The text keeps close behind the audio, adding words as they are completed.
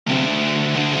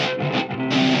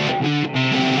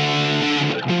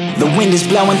The wind is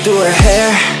blowing through her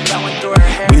hair.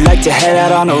 We like to head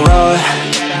out on the road,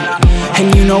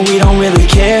 and you know we don't really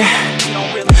care,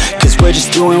 cause we're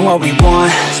just doing what we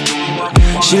want.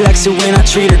 She likes it when I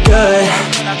treat her good.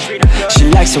 She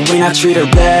likes it when I treat her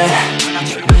bad.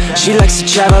 She likes to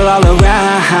travel all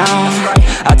around.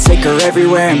 I take her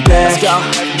everywhere and back.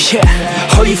 Yeah,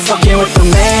 oh, you fucking with the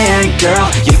man, girl.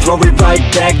 You throw it right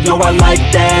back, no, I like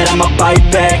that. I'ma bite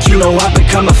back, you know I've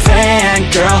become a fan,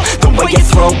 girl. The way you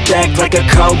throw back like a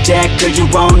Kodak, girl, you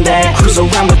own that. Cruise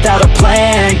around without a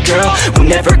plan, girl. We'll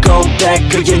never go back,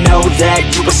 girl, you know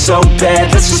that. You were so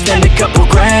bad, let's just spend a couple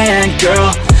grand,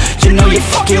 girl. You know you're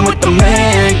fucking with the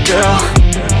man, girl.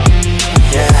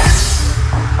 Yeah.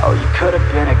 Oh, you could've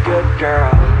been a good girl,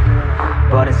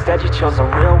 but instead you chose a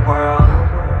real world.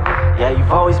 Yeah,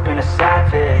 you've always been a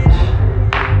savage.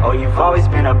 Oh, you've always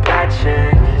been a bad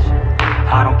chick.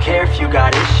 I don't care if you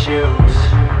got issues.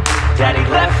 Daddy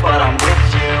left, but I'm with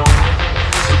you.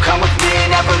 So come with me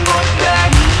and never look back.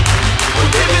 We're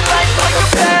living life like a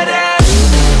badass.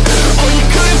 Oh, you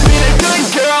could've been a good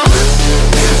girl,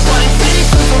 but instead you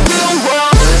chose a real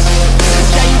world.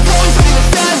 Yeah, you've always been a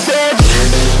savage.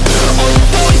 Oh,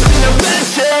 you've always been a bad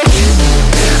chick.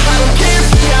 I don't care if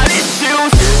you got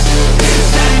issues.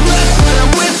 Daddy left, but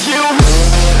I'm with you. So come with me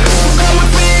and never look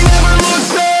back.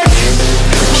 We're living life like a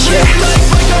badass.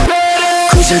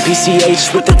 Cruising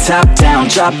PCH with the top down,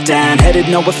 drop down, headed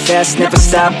nowhere fast, never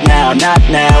stop now, not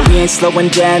now. We ain't slowing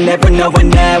down, never knowing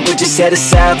that. We're just headed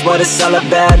south, what it's all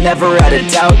about, never out of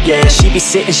doubt, yeah. She be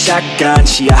sitting shotgun,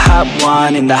 she a hot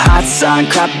one, in the hot sun,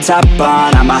 crop top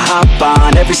on, I'ma hop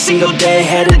on, every single day,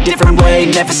 head a different way,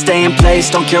 never stay in place,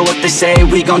 don't care what they say,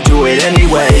 we gon' do it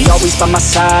anyway. Always by my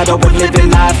side, oh, we're living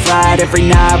life right, every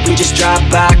night we just drive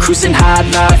by, cruising high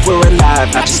life, we're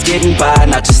alive, not just getting by,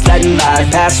 not just letting life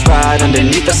pass right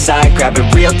underneath the side, grab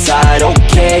it real tight.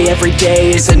 Okay, every day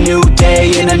is a new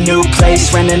day in a new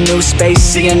place, rent a new space,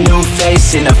 see a new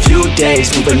face in a few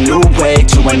days, move a new way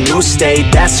to a new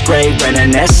state, that's great, rent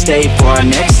an estate for our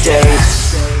next day.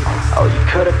 Oh,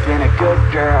 you could've been a good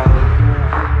girl,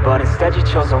 but instead you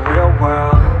chose a real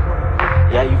world.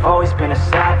 Yeah, you've always been a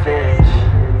savage.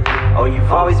 Oh,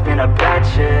 you've always been a bad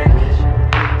chick.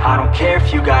 I don't care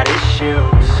if you got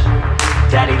issues.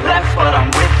 Daddy left, but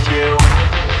I'm with you.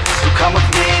 So come with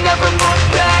me and never look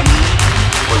back.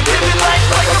 We're living life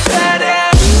like a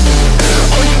badass.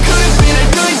 Oh, you could've been a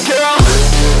good girl,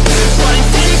 but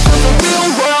instead you chose a real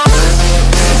world.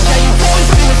 Yeah, you've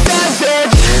always been a savage.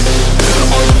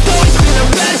 Oh, you've always been a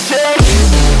bad chick.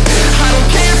 I don't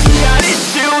care if you got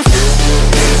issues.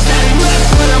 Daddy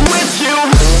left, but I'm with you.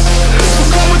 So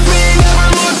come with me and never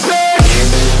look back.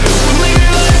 We're living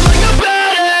life like a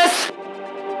badass.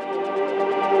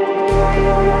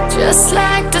 Just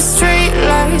like the street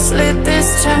lights lit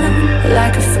this town,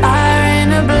 like a fire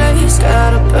in a blaze,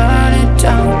 gotta burn it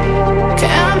down.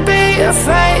 Can't be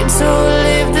afraid to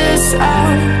leave this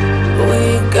out.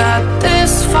 We got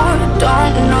this far,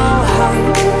 don't know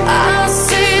how.